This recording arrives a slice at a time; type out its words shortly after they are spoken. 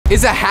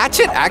Is a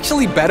hatchet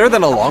actually better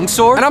than a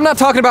longsword? And I'm not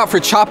talking about for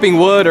chopping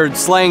wood or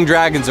slaying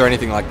dragons or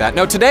anything like that.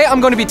 No, today I'm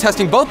going to be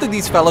testing both of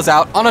these fellas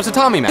out on a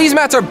tatami mat. These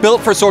mats are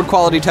built for sword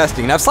quality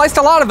testing, and I've sliced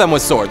a lot of them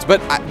with swords,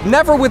 but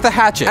never with a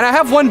hatchet. And I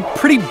have one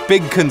pretty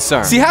big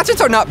concern. See,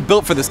 hatchets are not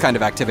built for this kind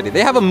of activity.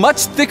 They have a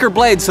much thicker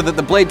blade so that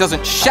the blade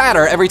doesn't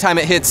shatter every time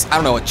it hits, I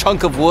don't know, a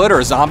chunk of wood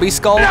or a zombie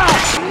skull.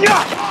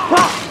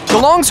 The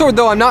longsword,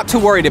 though, I'm not too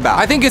worried about.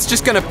 I think it's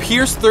just gonna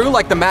pierce through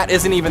like the mat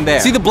isn't even there.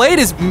 See, the blade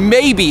is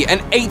maybe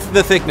 1/8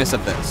 the thickness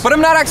of this, but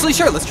I'm not actually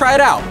sure. Let's try it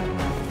out.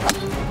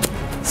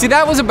 See,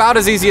 that was about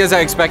as easy as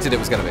I expected it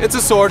was gonna be. It's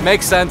a sword,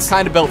 makes sense,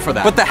 kind of built for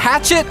that. But the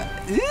hatchet,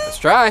 let's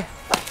try.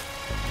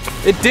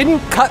 It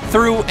didn't cut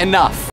through enough.